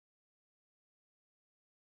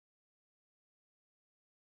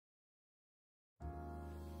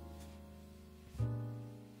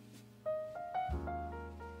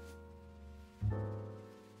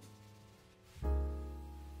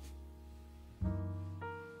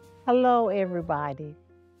Hello, everybody.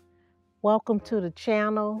 Welcome to the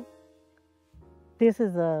channel. This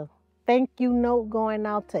is a thank you note going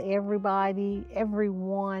out to everybody,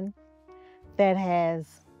 everyone that has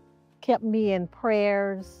kept me in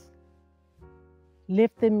prayers,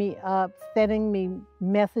 lifting me up, sending me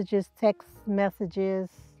messages, text messages,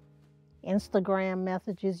 Instagram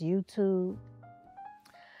messages, YouTube.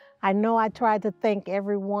 I know I tried to thank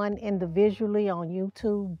everyone individually on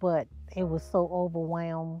YouTube, but it was so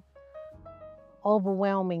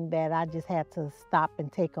overwhelming that I just had to stop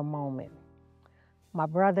and take a moment. My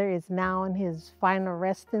brother is now in his final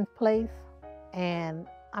resting place, and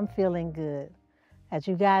I'm feeling good. As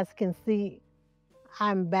you guys can see,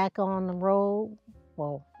 I'm back on the road.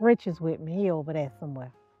 Well, Rich is with me. He over there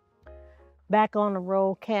somewhere. Back on the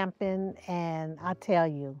road camping, and I tell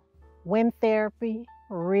you, wind therapy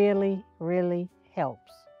really, really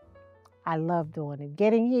helps. I love doing it.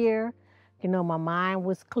 Getting here, my mind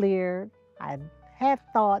was cleared. I had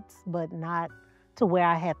thoughts, but not to where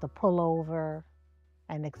I had to pull over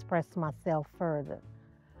and express myself further.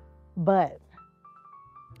 But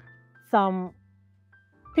some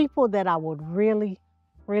people that I would really,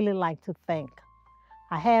 really like to thank.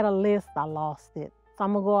 I had a list, I lost it. So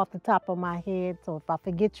I'm gonna go off the top of my head. So if I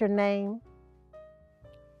forget your name,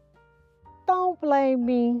 don't blame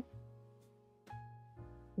me.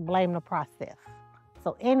 Blame the process.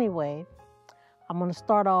 So anyway, I'm gonna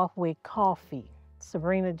start off with coffee.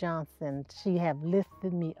 Sabrina Johnson, she have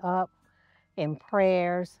lifted me up in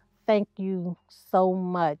prayers. Thank you so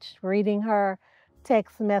much. Reading her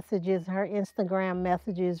text messages, her Instagram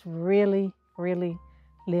messages really, really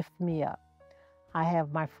lift me up. I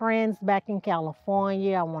have my friends back in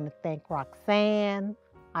California. I want to thank Roxanne,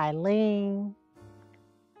 Eileen,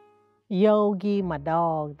 Yogi, my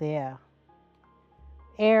dog there,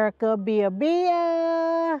 Erica, Bia,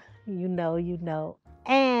 you know.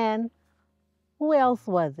 And who else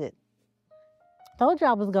was it? Told you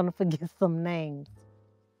I was going to forget some names.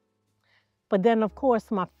 But then, of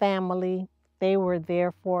course, my family, they were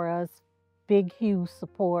there for us. Big, huge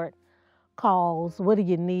support, calls. What do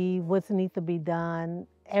you need? What needs to be done?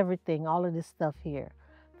 Everything, all of this stuff here.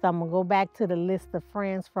 So I'm going to go back to the list of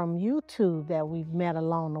friends from YouTube that we've met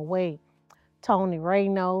along the way. Tony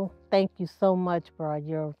Reno, thank you so much, bro.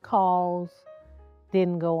 Your calls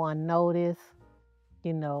didn't go unnoticed.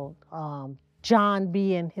 John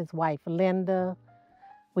B. and his wife, Linda.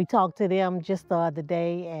 We talked to them just the other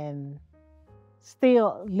day and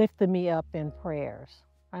still lifted me up in prayers.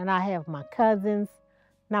 And I have my cousins,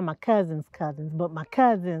 not my cousins' cousins, but my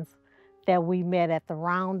cousins that we met at the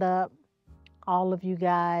roundup. All of you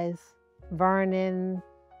guys, Vernon,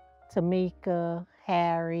 Tamika,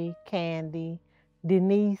 Harry, Candy,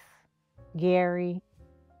 Denise, Gary.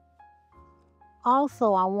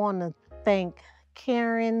 Also, I want to thank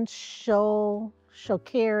Karen Shokeri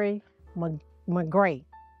McGray.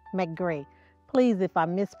 Please, if I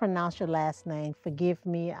mispronounce your last name, forgive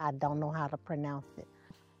me. I don't know how to pronounce it.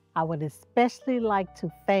 I would especially like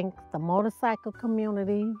to thank the motorcycle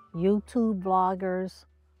community, YouTube bloggers,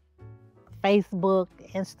 Facebook,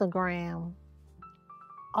 Instagram,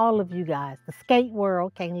 all of you guys. The skate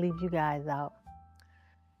world, can't leave you guys out.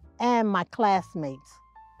 And my classmates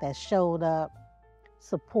that showed up,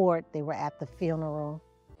 support. They were at the funeral.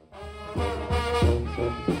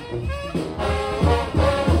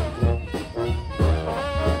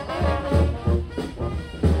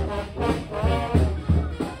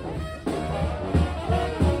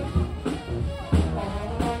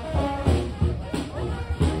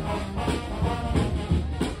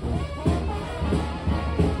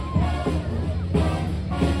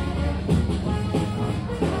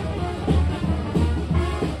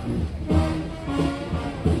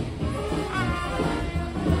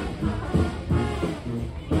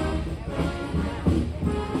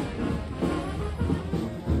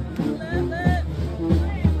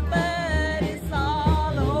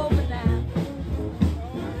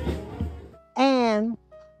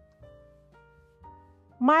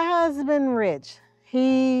 My husband, Rich,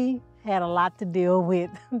 he had a lot to deal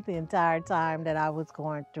with the entire time that I was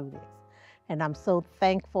going through this. And I'm so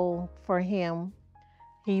thankful for him.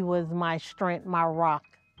 He was my strength, my rock,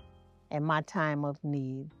 in my time of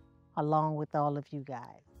need, along with all of you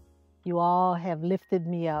guys. You all have lifted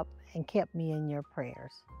me up and kept me in your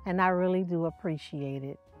prayers. And I really do appreciate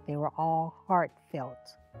it. They were all heartfelt.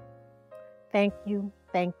 Thank you,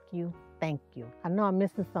 thank you, thank you. I know I'm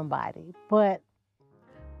missing somebody, but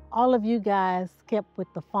all of you guys kept with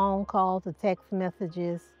the phone calls, the text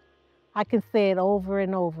messages. I can say it over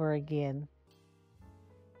and over again.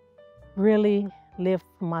 Really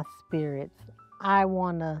lifts my spirits. I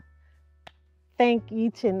want to thank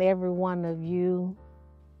each and every one of you.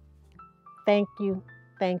 Thank you,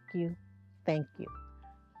 thank you, thank you.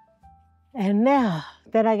 And now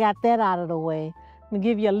that I got that out of the way, I'm gonna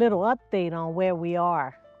give you a little update on where we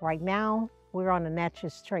are. Right now, we're on the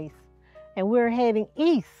Natchez Trace and we're heading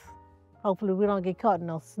east. Hopefully we don't get caught in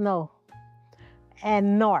no snow.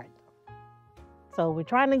 And north. So we're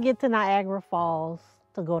trying to get to Niagara Falls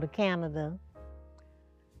to go to Canada.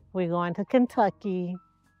 We're going to Kentucky,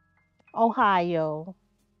 Ohio,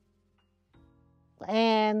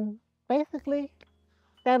 and basically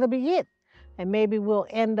that'll be it. And maybe we'll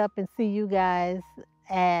end up and see you guys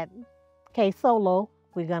at K Solo.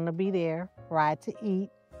 We're gonna be there, Ride to Eat,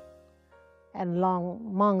 and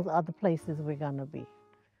amongst other places we're gonna be.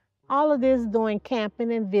 All of this doing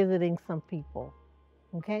camping and visiting some people.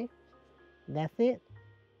 Okay? That's it.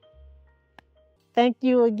 Thank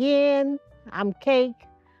you again. I'm Cake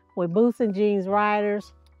with Boots and Jeans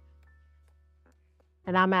Riders,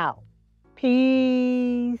 and I'm out.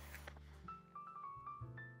 Peace.